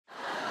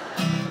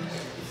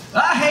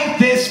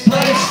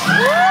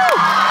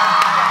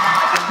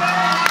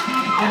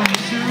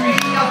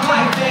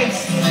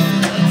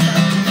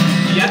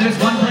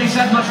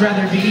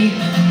rather be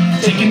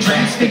taking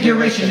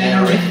transfiguration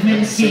and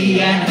arithmancy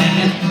and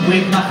hanging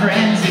with my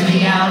friends in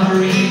the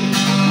Allery.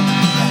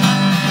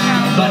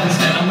 But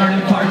instead I'm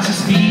learning parts of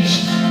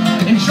speech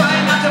and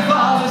trying not to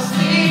fall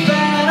asleep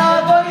and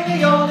avoiding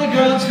the only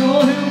girl in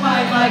school who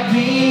might like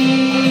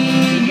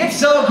me. It's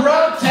so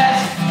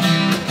grotesque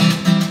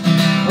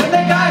when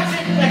the guy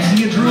sitting next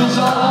to you drools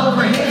all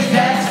over his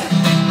desk.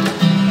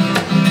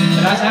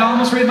 But as I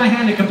almost raised my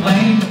hand to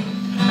complain,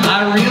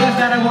 I realized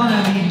that I want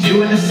to be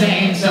doing the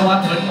same, so I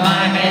put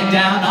my head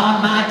down on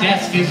my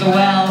desk as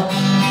well.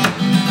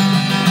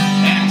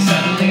 And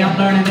suddenly I'm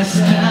learning to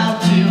spell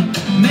to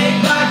make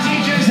my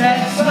teacher's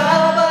head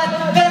swell,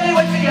 but then he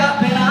wakes me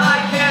up and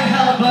I can't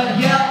help but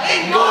yell,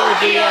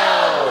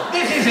 Incordio!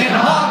 This isn't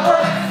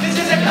Hogwarts, this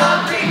is a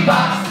concrete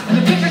box,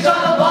 and the pictures on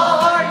the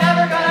wall are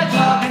never gonna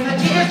talk, and the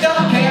teachers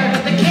don't care,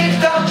 but the kids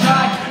don't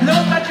try, and the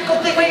most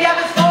magical thing we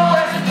have is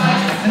fluorescent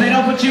lights, and they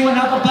don't put you in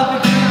Hufflepuff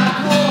if you're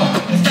not cool.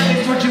 Instead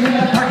they sort you in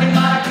the parking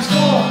lot after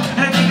school,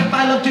 and I think if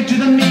I looked into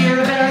the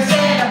mirror there I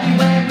said I'd be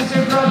wearing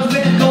wizard robes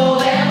with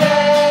gold and red.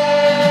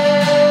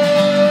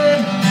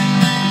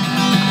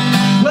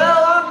 Well,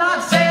 I'm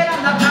not saying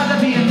I'm not proud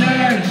to be a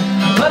nerd,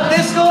 but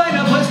this school ain't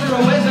no place for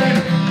a wizard.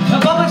 A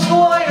public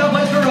school ain't no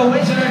place for a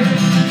wizard.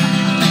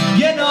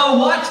 You know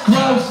what's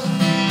gross?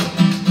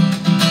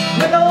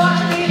 When the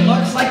wash meat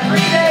looks like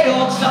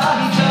 3-day-old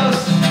soggy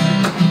toast.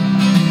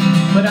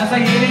 But as I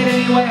ate it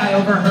anyway, I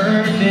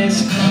overheard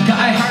this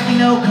guy I hardly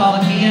know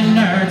calling me a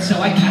nerd, so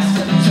I cast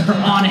a observer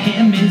on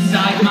him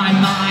inside my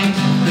mind.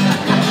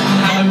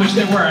 How I wish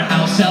there were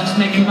house elves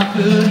making my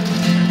food,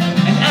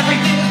 and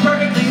everything was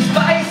perfectly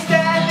spiced,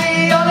 and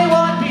the only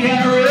one being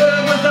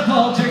rude was the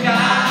poltergeist.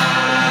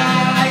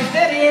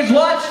 And here's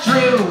what's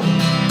true: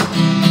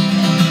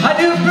 I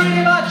do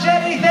pretty much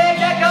anything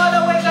that go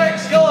to wizard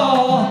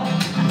school.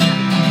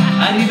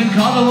 I'd even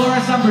call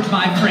Dolores Umbridge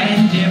my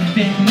friend if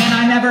it meant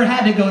I never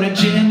had to go to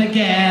gym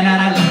again. And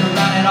I look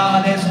around at all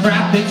of this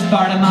crap that's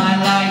part of my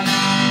life.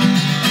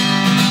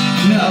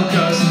 No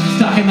ghosts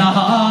stuck in the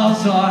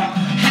halls or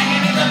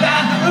hanging in the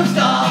bathroom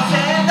stalls.